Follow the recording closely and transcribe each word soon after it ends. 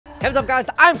What's up, guys?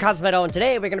 I'm Cosmitto, and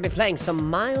today we're going to be playing some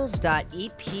Miles.eps.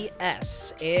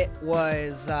 It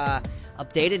was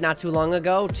updated not too long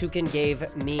ago. Tucann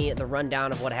gave me the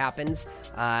rundown of what happens.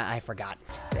 I forgot.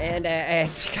 And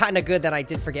it's kind of good that I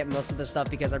did forget most of the stuff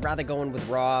because I'd rather go in with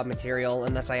raw material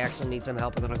unless I actually need some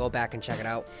help, and then I'll go back and check it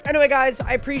out. Anyway, guys,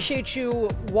 I appreciate you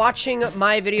watching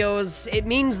my videos. It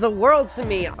means the world to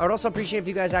me. I would also appreciate if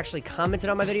you guys actually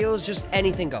commented on my videos. Just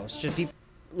anything goes. Just be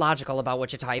logical about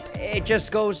what you type. It just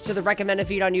goes to the recommended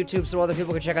feed on YouTube so other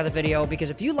people can check out the video, because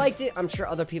if you liked it, I'm sure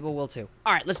other people will too.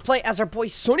 All right, let's play as our boy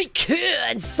Sonic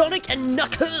and Sonic and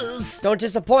Knuckles. Don't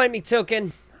disappoint me,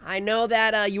 Tucann. I know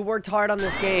that you worked hard on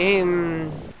this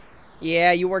game.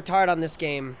 Yeah, you worked hard on this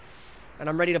game, and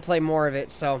I'm ready to play more of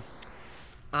it, so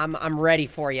I'm ready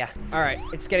for you. All right,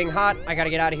 it's getting hot. I gotta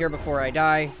get out of here before I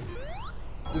die.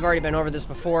 We've already been over this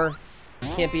before.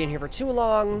 Can't be in here for too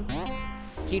long.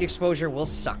 Heat exposure will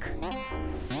suck.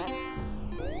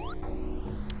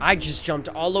 I just jumped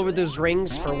all over those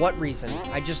rings. For what reason?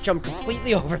 I just jumped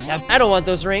completely over them. I don't want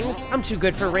those rings. I'm too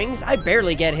good for rings. I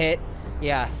barely get hit.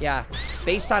 Yeah.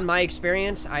 Based on my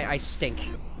experience, I stink.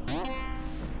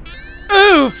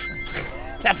 Oof!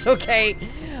 That's okay.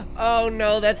 Oh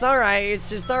no, that's alright. It's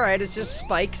just alright. It's just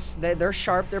spikes. They're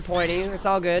sharp. They're pointy. It's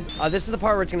all good. This is the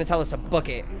part where it's going to tell us to book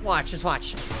it. Watch. Just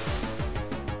watch.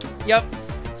 Yep.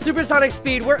 Supersonic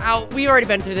speed, we're out. We already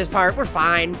been through this part. We're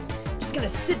fine. Just gonna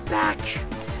sit back.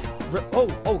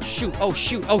 Oh shoot.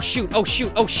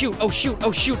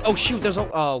 There's a,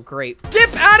 oh, great.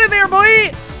 Dip out of there,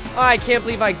 boy! Oh, I can't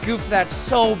believe I goofed that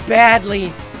so badly.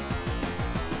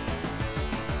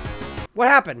 What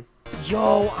happened?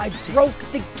 Yo, I broke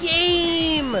the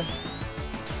game.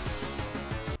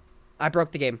 I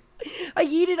broke the game. I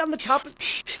yeeted on the top of...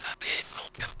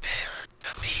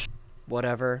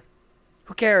 Whatever.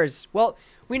 Who cares? Well,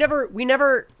 we never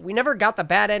got the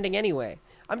bad ending anyway.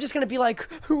 I'm just gonna be like,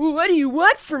 what do you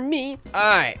want from me?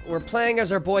 Alright, we're playing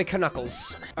as our boy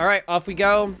Knuckles. Alright, off we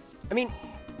go. I mean,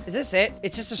 is this it?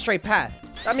 It's just a straight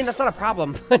path. I mean, that's not a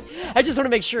problem. I just want to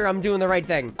make sure I'm doing the right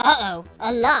thing. Uh-oh,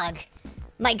 a log.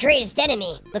 My greatest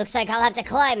enemy. Looks like I'll have to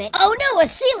climb it. Oh no, a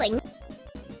ceiling!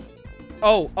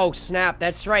 Oh, snap.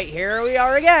 That's right. Here we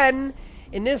are again.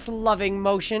 In this loving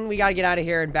motion, we gotta get out of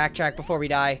here and backtrack before we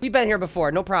die. We've been here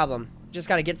before, no problem. Just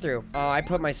gotta get through. Oh, I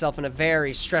put myself in a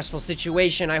very stressful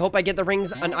situation. I hope I get the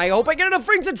rings, and I hope I get enough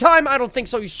rings in time. I don't think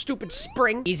so, you stupid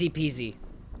spring. Easy peasy.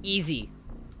 Easy.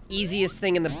 Easiest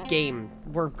thing in the game.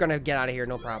 We're gonna get out of here,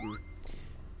 no problem.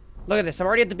 Look at this, I'm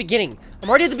already at the beginning. I'm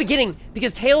already at the beginning,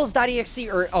 because tails.exe,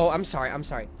 or, oh, I'm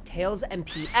sorry.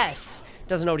 Tails.MPS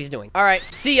doesn't know what he's doing. All right,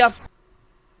 see ya.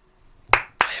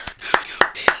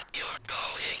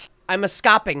 I'm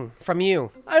escaping from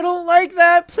you. I don't like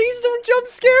that. Please don't jump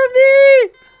scare me.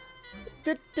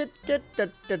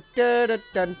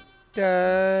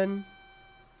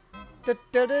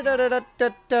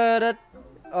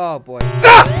 Oh boy.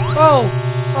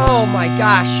 Ah! Oh my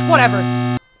gosh. Whatever.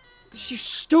 You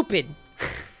stupid.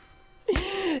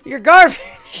 You're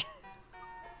garbage.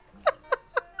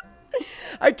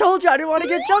 I told you I didn't want to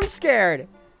get jump scared.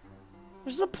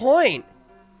 What's the point?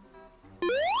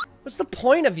 What's the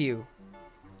point of you?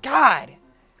 God,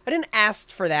 I didn't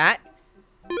ask for that.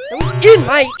 It was in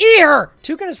my ear!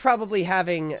 Tucann is probably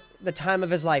having the time of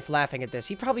his life laughing at this.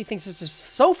 He probably thinks this is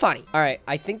so funny. All right,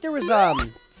 I think there was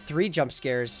 3 jump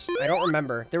scares. I don't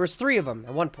remember. There was 3 of them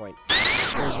at one point.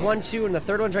 There's 1, 2, and the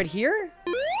third one's right here?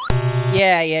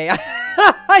 Yeah.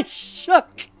 I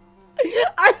shook.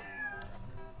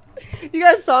 You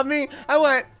guys saw me? I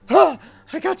went, oh,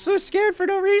 I got so scared for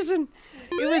no reason.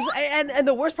 It was, and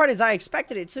the worst part is I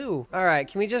expected it too. All right,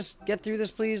 can we just get through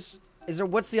this, please?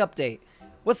 What's the update?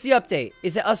 What's the update?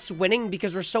 Is it us winning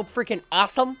because we're so freaking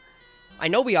awesome? I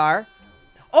know we are.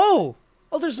 Oh,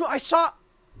 there's no, I saw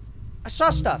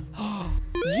stuff.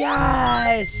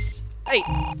 Yes.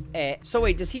 Hey, so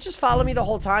wait, does he just follow me the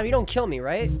whole time? He don't kill me,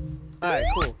 right? All right,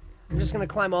 cool. I'm just gonna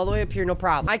climb all the way up here, no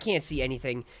problem. I can't see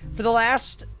anything. For the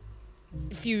last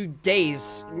few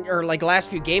days, or like last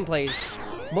few gameplays,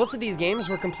 most of these games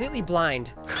were completely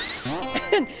blind.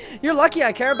 And you're lucky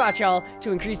I care about y'all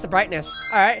to increase the brightness.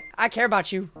 Alright, I care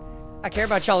about you. I care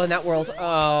about y'all in that world.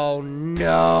 Oh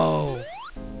no.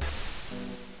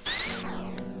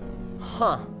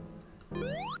 Huh.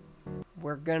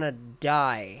 We're gonna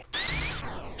die.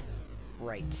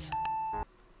 Right.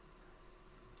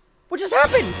 What just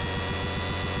happened?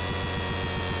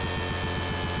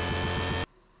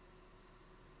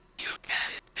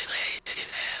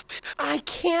 I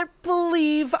can't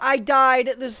believe I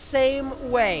died the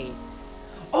same way.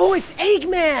 Oh, it's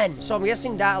Eggman! So I'm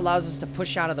guessing that allows us to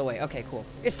push out of the way. Okay, cool.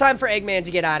 It's time for Eggman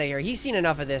to get out of here. He's seen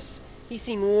enough of this. He's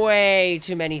seen way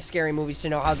too many scary movies to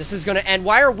know how this is gonna end.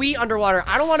 Why are we underwater?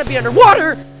 I don't want to be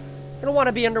underwater. I don't want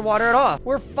to be underwater at all.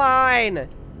 We're fine.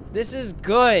 This is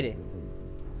good.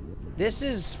 This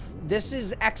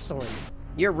is excellent.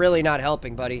 You're really not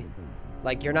helping, buddy.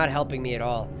 Like, you're not helping me at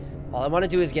all. All I want to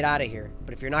do is get out of here.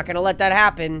 But if you're not gonna let that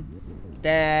happen,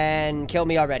 then kill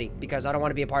me already, because I don't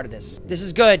want to be a part of this. This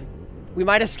is good. We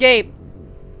might escape.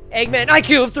 Eggman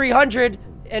IQ of 300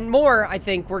 and more, I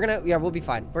think. Yeah, we'll be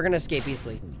fine. We're gonna escape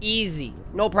easily. Easy.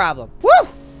 No problem. Woo!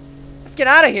 Let's get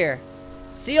out of here.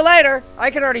 See you later.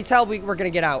 I can already tell we're gonna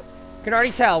get out. Can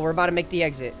already tell we're about to make the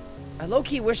exit. I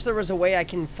low-key wish there was a way I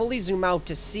can fully zoom out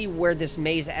to see where this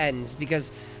maze ends,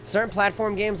 because certain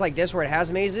platform games like this where it has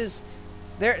mazes,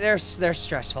 they're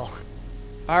stressful.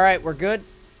 All right, we're good.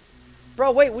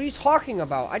 Bro, wait, what are you talking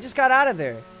about? I just got out of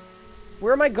there.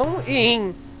 Where am I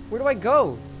going? Where do I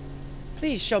go?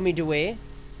 Please show me the way.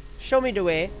 Show me the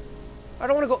way. I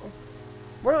don't want to go.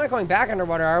 We're not going back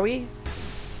underwater, are we?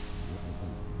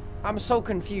 I'm so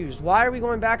confused. Why are we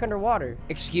going back underwater?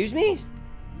 Excuse me?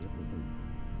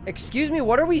 Excuse me,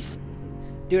 what are we...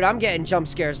 Dude, I'm getting jump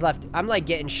scares left. I'm like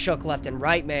getting shook left and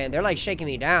right, man. They're like shaking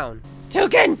me down.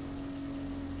 Tucann!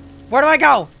 Where do I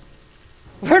go?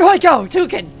 Where do I go?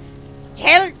 Tucann!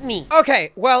 Help me!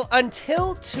 Okay, well,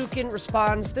 until Tucann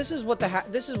responds, this is what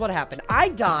happened. I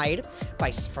died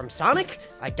from Sonic.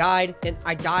 I died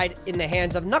in the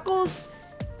hands of Knuckles,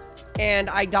 and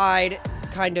I died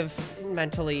kind of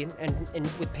mentally and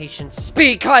with patience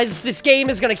because this game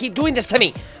is gonna keep doing this to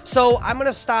me. So I'm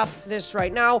gonna stop this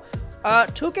right now.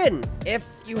 Tucann, if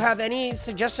you have any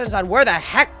suggestions on where the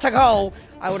heck to go,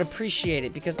 I would appreciate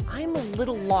it, because I'm a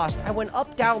little lost. I went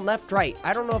up, down, left, right.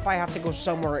 I don't know if I have to go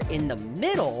somewhere in the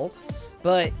middle,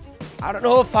 but I don't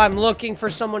know if I'm looking for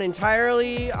someone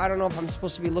entirely. I don't know if I'm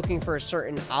supposed to be looking for a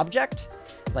certain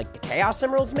object, like the Chaos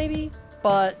Emeralds maybe,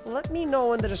 but let me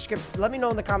know in the description. Let me know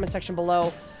in the comment section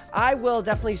below. I will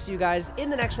definitely see you guys in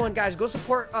the next one. Guys, go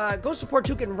support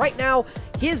Tucann right now.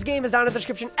 His game is down in the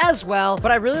description as well. But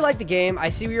I really like the game. I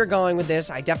see where you're going with this.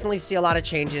 I definitely see a lot of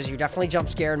changes. You're definitely jump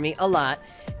scaring me a lot.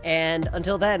 And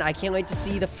until then, I can't wait to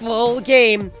see the full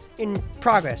game in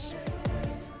progress.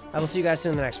 I will see you guys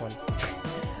soon in the next one.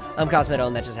 I'm Cosmitto,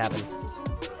 and that just happened.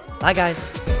 Bye, guys.